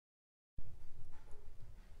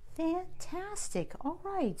Fantastic. All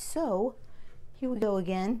right, so here we go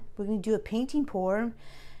again. We're going to do a painting pour,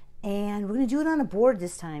 and we're going to do it on a board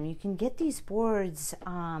this time. You can get these boards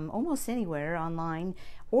almost anywhere online,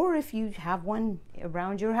 or if you have one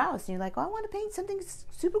around your house and you're like, oh, I want to paint something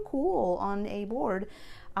super cool on a board,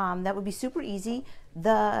 that would be super easy.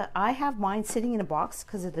 I have mine sitting in a box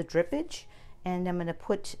because of the drippage, and I'm going to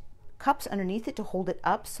put cups underneath it to hold it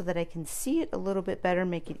up so that I can see it a little bit better,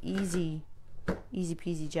 make it easy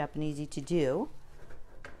peasy Japanesey to do.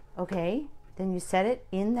 Okay, then you set it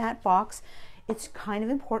in that box. It's kind of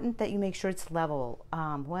important that you make sure it's level.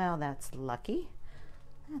 Well, that's lucky.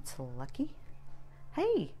 That's lucky.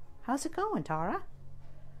 Hey, how's it going, Tara?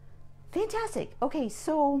 Fantastic. Okay,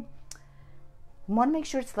 so you want to make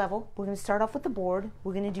sure it's level. We're going to start off with the board.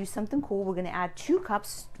 We're going to do something cool. We're going to add 2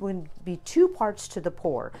 cups. We're going to be 2 parts to the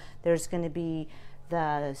pour. There's going to be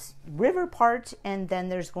the river part, and then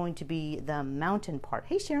there's going to be the mountain part.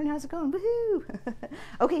 Hey Sharon, how's it going? Woohoo!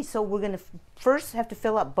 Okay, so we're going to first have to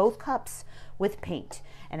fill up both cups with paint,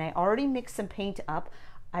 and I already mixed some paint up.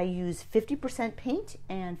 I use 50% paint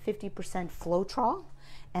and 50% Floetrol,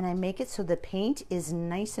 and I make it so the paint is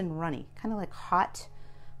nice and runny, kind of like hot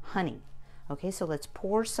honey. Okay, so let's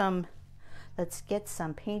get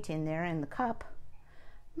some paint in there in the cup,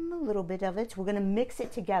 a little bit of it. We're going to mix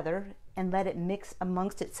it together and let it mix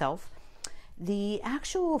amongst itself. The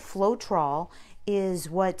actual Floetrol is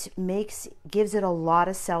what gives it a lot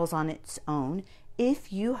of cells on its own.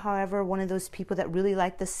 If you, however, one of those people that really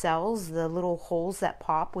like the cells, the little holes that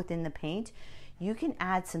pop within the paint, you can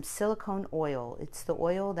add some silicone oil. It's the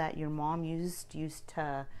oil that your mom used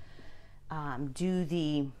to do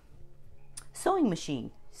the sewing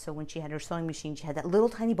machine. So when she had her sewing machine, she had that little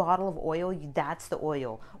tiny bottle of oil. That's the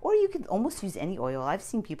oil. Or you could almost use any oil. I've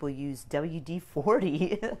seen people use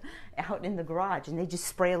WD-40 out in the garage, and they just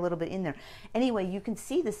spray a little bit in there. Anyway, you can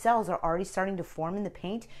see the cells are already starting to form in the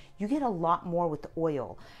paint. You get a lot more with the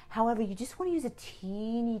oil. However, you just want to use a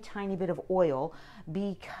teeny tiny bit of oil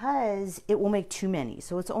because it will make too many.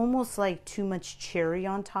 So it's almost like too much cherry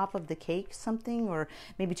on top of the cake, something, or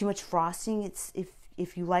maybe too much frosting.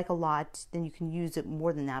 If you like a lot, then you can use it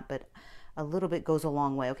more than that, but a little bit goes a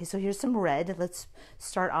long way. Okay, so here's some red. Let's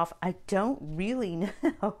start off. I don't really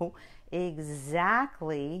know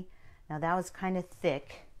exactly. Now that was kind of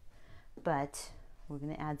thick, but we're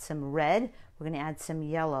going to add some red. We're going to add some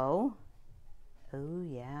yellow. Oh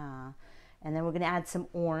yeah. And then we're going to add some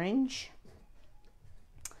orange.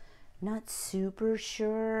 Not super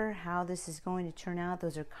sure how this is going to turn out.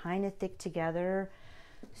 Those are kind of thick together.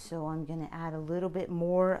 So I'm going to add a little bit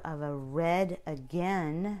more of a red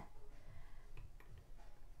again.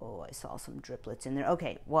 Oh, I saw some driplets in there.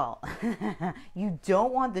 Okay, well, you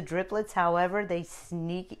don't want the driplets. However, they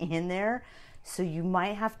sneak in there. So you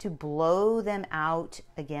might have to blow them out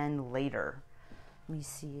again later. Let me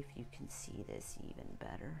see if you can see this even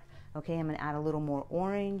better. Okay, I'm going to add a little more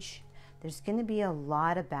orange. There's going to be a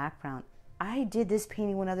lot of background. I did this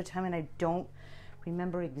painting one other time and I don't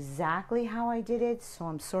remember exactly how I did it, so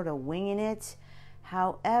I'm sort of winging it.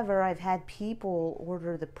 However, I've had people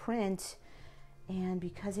order the print, and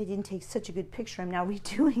because I didn't take such a good picture, I'm now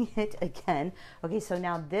redoing it again. Okay, so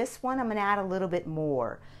now this one I'm going to add a little bit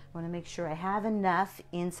more. I want to make sure I have enough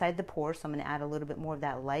inside the pour, so I'm going to add a little bit more of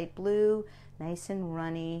that light blue, nice and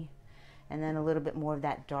runny, and then a little bit more of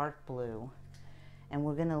that dark blue. And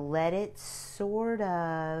we're going to let it sort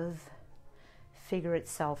of figure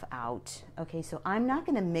itself out. Okay, so I'm not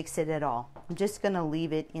going to mix it at all. I'm just going to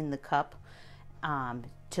leave it in the cup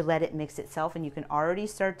to let it mix itself, and you can already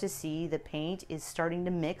start to see the paint is starting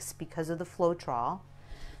to mix because of the Floetrol.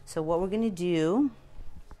 So what we're going to do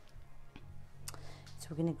is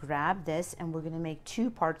we're going to grab this and we're going to make 2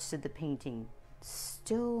 parts to the painting.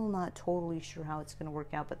 Still not totally sure how it's going to work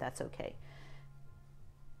out, but that's okay.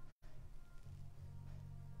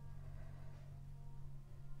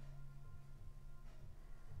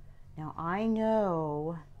 Now I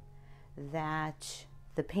know that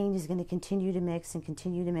the paint is going to continue to mix and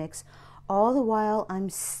continue to mix. All the while I'm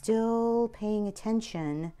still paying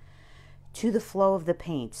attention to the flow of the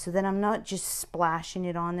paint so that I'm not just splashing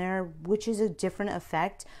it on there, which is a different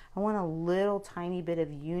effect. I want a little tiny bit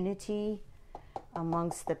of unity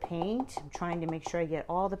amongst the paint. I'm trying to make sure I get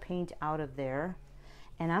all the paint out of there.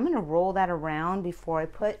 And I'm going to roll that around before I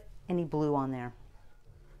put any blue on there.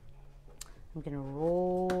 I'm going to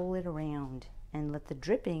roll it around and let the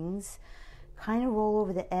drippings kind of roll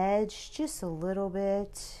over the edge just a little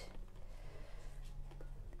bit.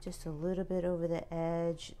 Just a little bit over the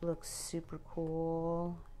edge. It looks super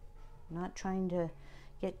cool. I'm not trying to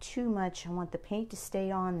get too much. I want the paint to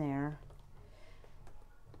stay on there.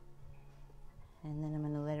 And then I'm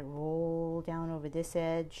going to let it over this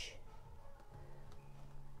edge.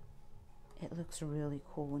 It looks really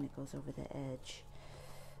cool when it goes over the edge.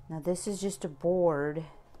 Now this is just a board,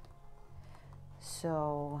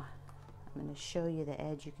 so I'm going to show you the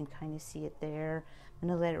edge. You can kind of see it there. I'm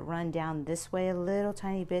going to let it run down this way a little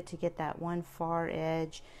tiny bit to get that one far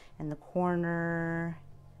edge and the corner.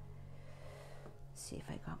 Let's see if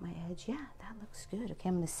I got my edge. Yeah, that looks good. Okay,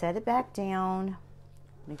 I'm going to set it back down.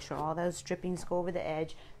 Make sure all those drippings go over the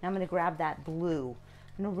edge. Now I'm going to grab that blue.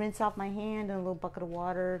 I'm going to rinse off my hand in a little bucket of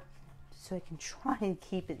water so I can try and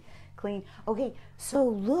keep it clean. Okay, so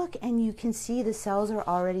look, and you can see the cells are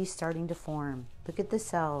already starting to form. Look at the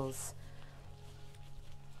cells.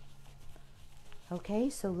 Okay,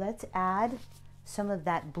 so let's add some of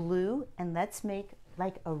that blue and let's make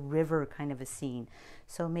like a river kind of a scene.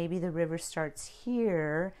 So maybe the river starts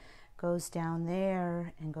here, goes down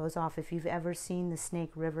there, and goes off. If you've ever seen the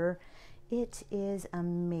Snake River, it is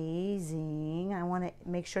amazing. I want to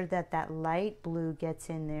make sure that that light blue gets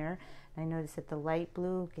in there. I notice that the light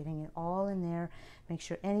blue, getting it all in there. Make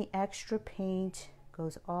sure any extra paint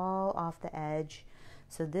goes all off the edge.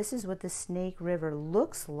 So this is what the Snake River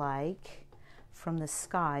looks like from the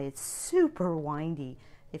sky. It's super windy.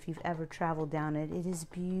 If you've ever traveled down it, it is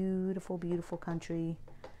beautiful, beautiful country.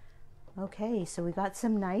 Okay, so we got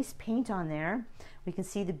some nice paint on there. We can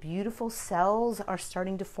see the beautiful cells are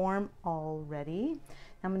starting to form already.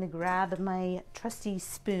 I'm going to grab my trusty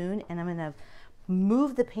spoon and I'm going to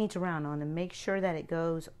move the paint around. I want to make sure that it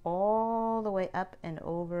goes all the way up and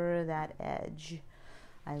over that edge.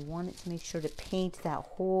 I want it to make sure to paint that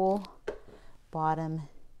whole bottom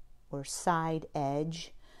or side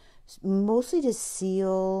edge, mostly to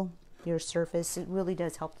seal your surface. It really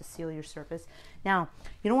does help to seal your surface. Now,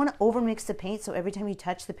 you don't want to overmix the paint, so every time you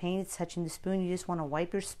touch the paint, it's touching the spoon. You just want to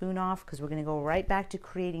wipe your spoon off because we're going to go right back to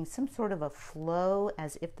creating some sort of a flow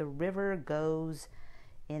as if the river goes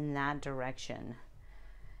in that direction.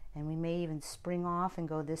 And we may even spring off and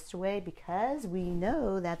go this way because we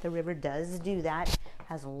know that the river does do that.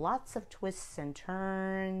 Has lots of twists and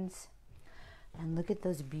turns. And look at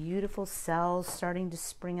those beautiful cells starting to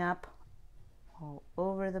spring up all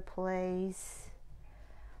over the place.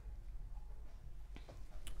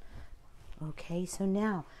 Okay, so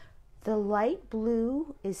now the light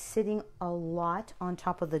blue is sitting a lot on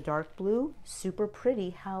top of the dark blue. Super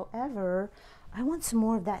pretty. However, I want some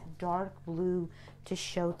more of that dark blue to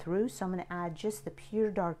show through. So I'm going to add just the pure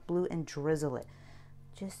dark blue and drizzle it.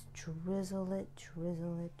 Just drizzle it,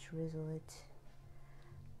 drizzle it, drizzle it.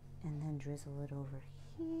 And then drizzle it over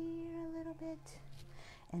here a little bit.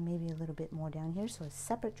 And maybe a little bit more down here. So a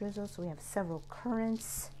separate drizzle. So we have several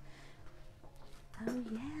currents. Oh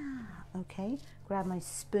yeah. Okay. Grab my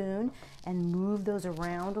spoon and move those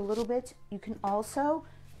around a little bit. You can also,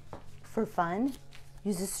 for fun,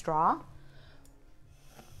 use a straw.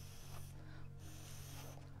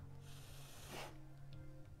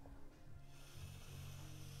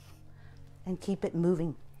 And keep it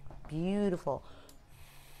moving. Beautiful.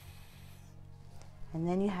 And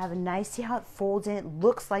then you have a nice, see how it folds in? It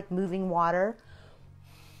looks like moving water.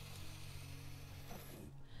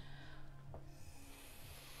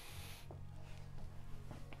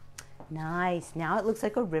 Nice. Now it looks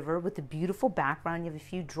like a river with a beautiful background. You have a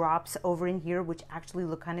few drops over in here, which actually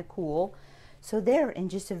look kind of cool. So there, in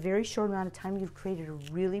just a very short amount of time, you've created a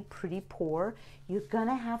really pretty pour. You're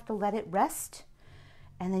gonna have to let it rest.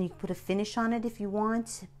 And then you can put a finish on it if you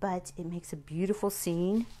want, but it makes a beautiful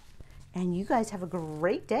scene. And you guys have a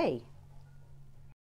great day.